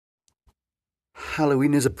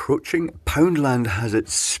Halloween is approaching. Poundland has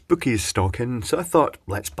its spooky stock in, so I thought,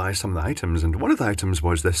 let's buy some of the items. And one of the items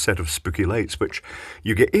was this set of spooky lights, which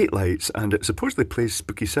you get 8 lights, and it supposedly plays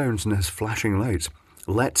spooky sounds and has flashing lights.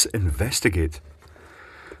 Let's investigate.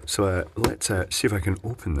 So let's see if I can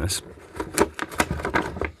open this.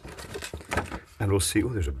 And we'll see. Oh,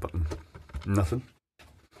 there's a button. Nothing.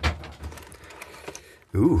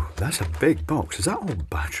 Ooh, that's a big box. Is that all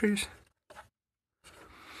batteries?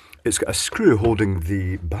 It's got a screw holding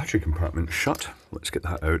the battery compartment shut. Let's get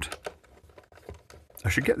that out. I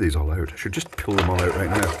should get these all out. I should just pull them all out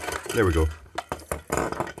right now. There we go.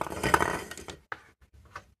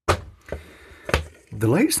 The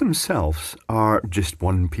lights themselves are just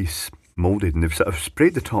one piece moulded, and they've sort of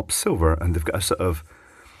sprayed the top silver, and they've got a sort of...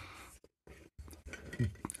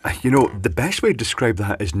 You know, the best way to describe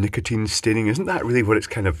that is nicotine staining. Isn't that really what it's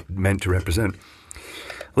kind of meant to represent?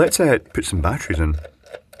 Let's put some batteries in.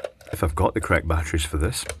 If I've got the correct batteries for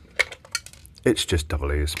this. It's just double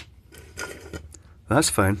A's. That's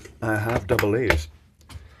fine. I have double A's.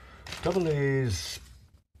 Double A's.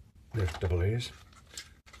 There's double A's.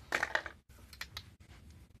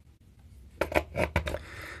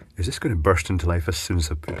 Is this going to burst into life as soon as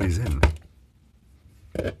I put these in?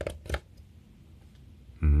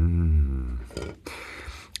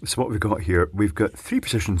 So what we've got here, we've got 3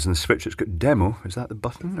 positions in the switch. It's got demo. Is that the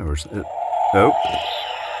button or is it? Oh.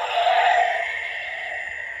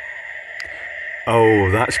 Oh,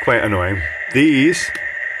 that's quite annoying. These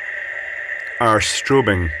are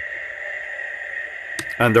strobing.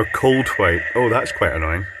 And they're cold white. Oh, that's quite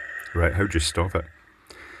annoying. Right, how do you stop it?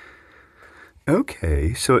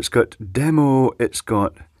 Okay, so it's got demo, it's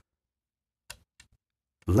got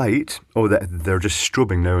light. Oh, they're just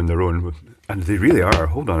strobing now on their own. And they really are.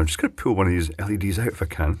 Hold on, I'm just going to pull one of these LEDs out if I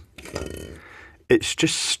can. It's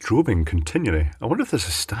just strobing continually. I wonder if there's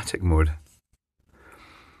a static mode.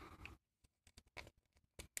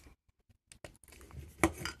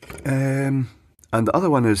 And the other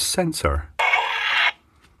one is sensor.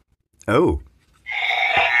 Oh.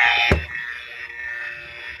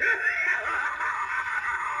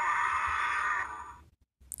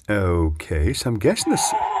 Okay, so I'm guessing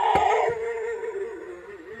this...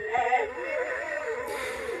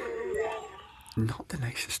 Not the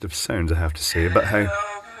nicest of sounds, I have to say, but how...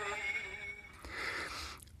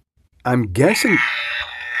 I'm guessing...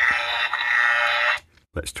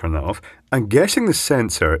 Let's turn that off. I'm guessing the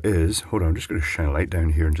sensor is... Hold on, I'm just going to shine a light down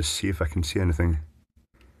here and just see if I can see anything.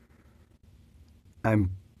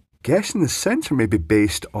 I'm guessing the sensor may be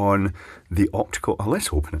based on the optical... Oh,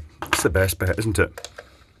 let's open it. That's the best bet, isn't it?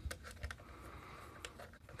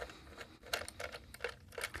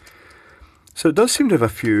 So it does seem to have a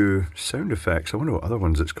few sound effects. I wonder what other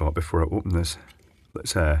ones it's got before I open this.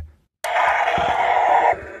 Let's...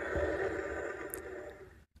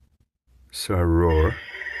 So a roar.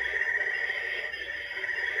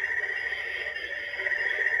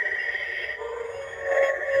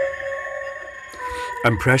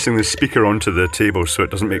 I'm pressing the speaker onto the table so it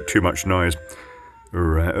doesn't make too much noise.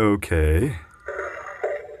 Right, okay.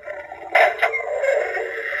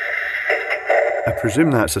 I presume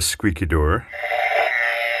that's a squeaky door.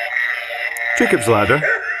 Jacob's ladder.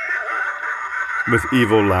 With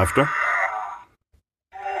evil laughter.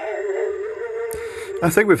 I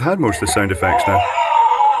think we've had most of the sound effects now.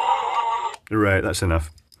 Right, that's enough.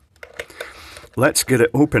 Let's get it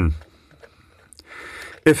open.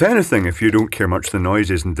 If anything, if you don't care much the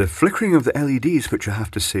noises and the flickering of the LEDs, which I have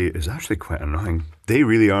to say is actually quite annoying. They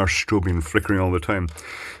really are strobing and flickering all the time.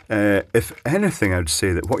 If anything, I'd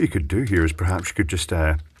say that what you could do here is perhaps you could just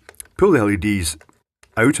pull the LEDs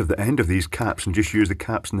out of the end of these caps and just use the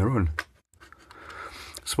caps on their own.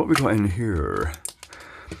 So what we got in here...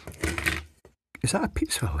 Is that a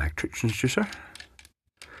piezoelectric transducer?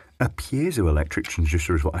 A piezoelectric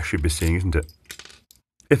transducer is what I should be saying, isn't it?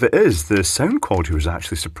 If it is, the sound quality was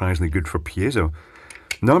actually surprisingly good for piezo.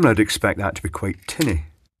 Normally I'd expect that to be quite tinny.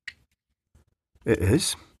 It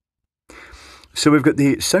is. So we've got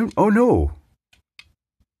the sound... Oh no!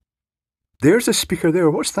 There's a speaker there.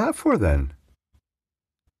 What's that for then?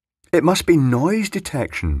 It must be noise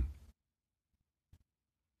detection.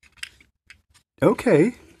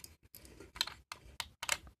 Okay.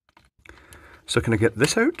 So can I get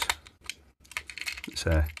this out? Let's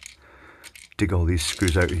dig all these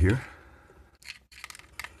screws out of here.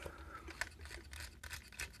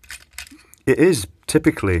 It is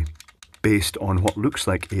typically based on what looks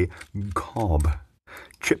like a cob.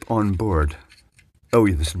 Chip on board. Oh,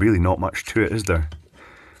 yeah, there's really not much to it, is there?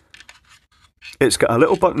 It's got a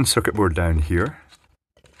little button circuit board down here,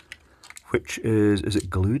 which is it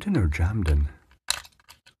glued in or jammed in?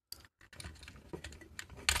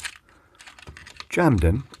 jammed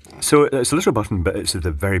in. So it's a little button, but it's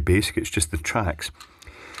the very basic, it's just the tracks.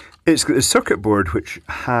 It's got a circuit board which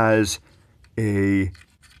has a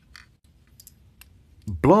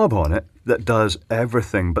blob on it that does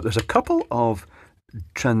everything, but there's a couple of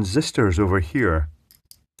transistors over here.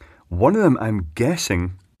 One of them, I'm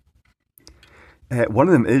guessing, one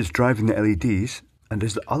of them is driving the LEDs, and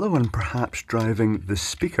is the other one perhaps driving the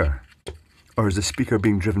speaker? Or is the speaker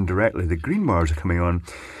being driven directly? The green wires are coming on.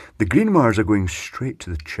 The green wires are going straight to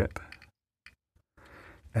the chip.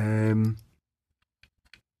 And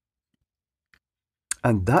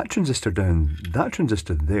that transistor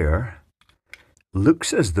there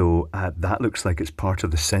looks as though that looks like it's part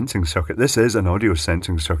of the sensing circuit. This is an audio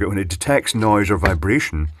sensing circuit. When it detects noise or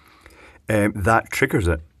vibration, that triggers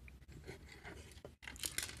it.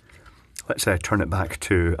 Let's turn it back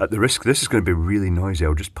to, at the risk, this is going to be really noisy,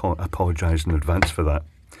 I'll just apologise in advance for that.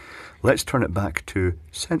 Let's turn it back to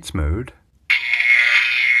sense mode.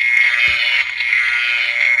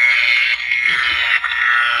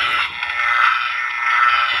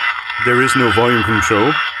 There is no volume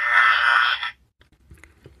control.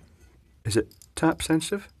 Is it tap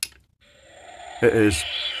sensitive? It is.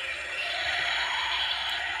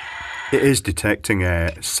 It is detecting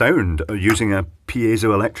sound using a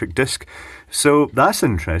piezoelectric disc. So that's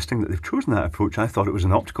interesting that they've chosen that approach. I thought it was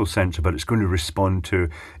an optical sensor, but it's going to respond to,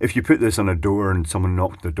 if you put this on a door and someone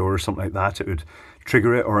knocked the door or something like that, it would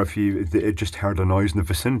trigger it, or if it just heard a noise in the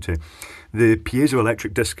vicinity. The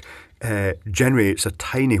piezoelectric disc generates a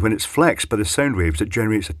tiny, when it's flexed by the sound waves, it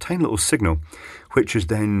generates a tiny little signal, which is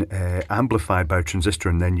then amplified by a transistor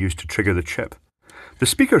and then used to trigger the chip. The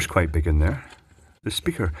speaker's quite big in there. The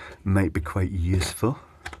speaker might be quite useful.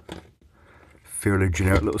 Fairly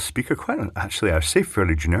generic little speaker. Actually, I say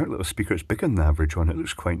fairly generic little speaker. It's bigger than the average one. It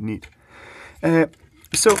looks quite neat.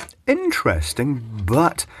 So interesting,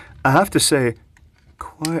 but I have to say,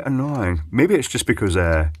 quite annoying. Maybe it's just because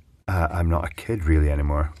I'm not a kid really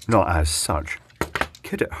anymore. Not as such.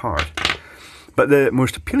 Kid at heart. But the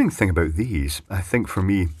most appealing thing about these, I think for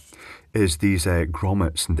me, is these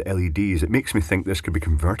grommets and the LEDs. It makes me think this could be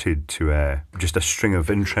converted to just a string of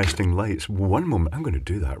interesting lights. One moment, I'm going to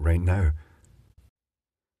do that right now.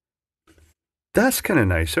 That's kind of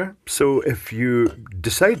nicer. So if you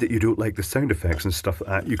decide that you don't like the sound effects and stuff like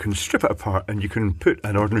that, you can strip it apart and you can put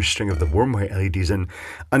an ordinary string of the warm white LEDs in,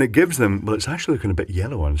 and it gives them, well, it's actually looking a bit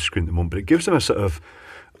yellow on the screen at the moment, but it gives them a sort of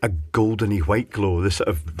a goldeny white glow, this sort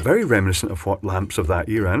of very reminiscent of what lamps of that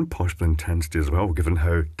era and possibly intensity as well, given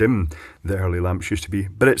how dim the early lamps used to be.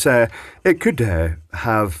 But it could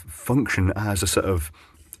have function as a sort of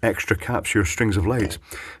extra capture strings of lights,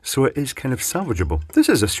 so it is kind of salvageable. This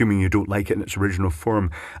is assuming you don't like it in its original form.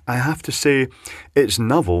 I have to say it's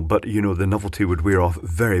novel, but you know, the novelty would wear off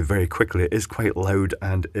very, very quickly. It is quite loud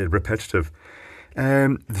and repetitive.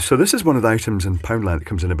 So this is one of the items in Poundland that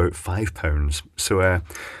comes in about £5. So,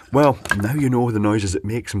 well, now you know the noises it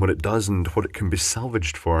makes and what it does and what it can be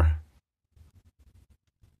salvaged for.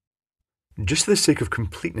 Just for the sake of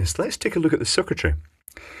completeness, let's take a look at the circuitry.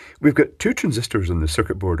 We've got two transistors on the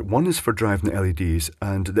circuit board. One is for driving the LEDs,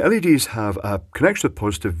 and the LEDs have a connection to the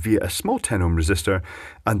positive via a small 10 ohm resistor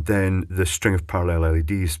and then the string of parallel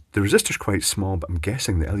LEDs. The resistor's quite small, but I'm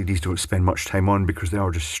guessing the LEDs don't spend much time on because they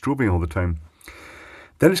are just strobing all the time.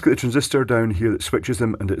 Then it's got the transistor down here that switches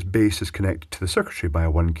them, and its base is connected to the circuitry by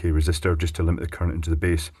a 1K resistor just to limit the current into the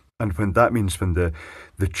base. And when the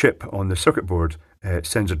chip on the circuit board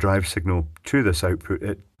sends a drive signal to this output,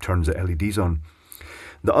 it turns the LEDs on.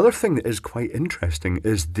 The other thing that is quite interesting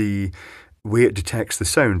is the way it detects the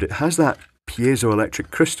sound. It has that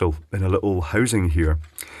piezoelectric crystal in a little housing here,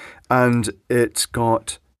 and it's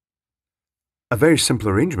got a very simple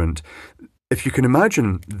arrangement. If you can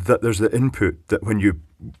imagine that there's the input, that when you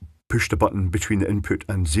push the button between the input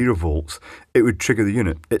and 0 volts, it would trigger the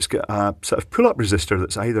unit. It's got a sort of pull-up resistor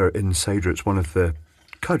that's either inside or it's one of the...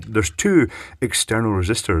 There's two external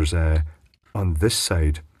resistors on this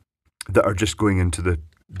side that are just going into the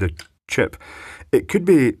chip. It could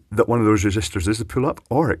be that one of those resistors is the pull-up,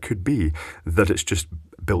 or it could be that it's just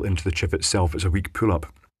built into the chip itself. It's a weak pull-up.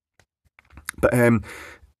 But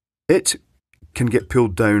it can get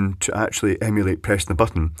pulled down to actually emulate pressing the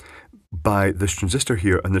button by this transistor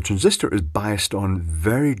here, and the transistor is biased on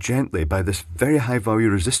very gently by this very high value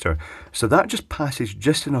resistor, so that just passes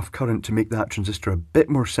just enough current to make that transistor a bit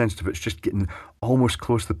more sensitive. It's just getting almost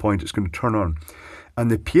close to the point it's going to turn on. And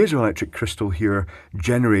the piezoelectric crystal here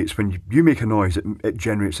generates, when you make a noise, it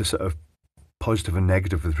generates a sort of positive and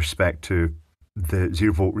negative with respect to the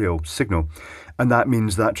 0 volt rail signal, and that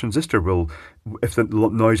means that transistor will, if the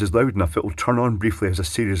noise is loud enough, it will turn on briefly as a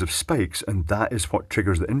series of spikes, and that is what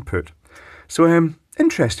triggers the input. So,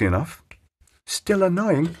 interesting enough. Still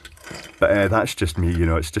annoying. But that's just me, you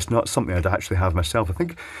know, it's just not something I'd actually have myself.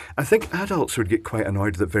 I think adults would get quite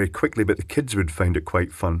annoyed with it very quickly, but the kids would find it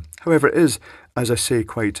quite fun. However, it is, as I say,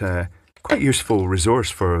 quite useful resource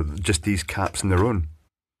for just these caps on their own.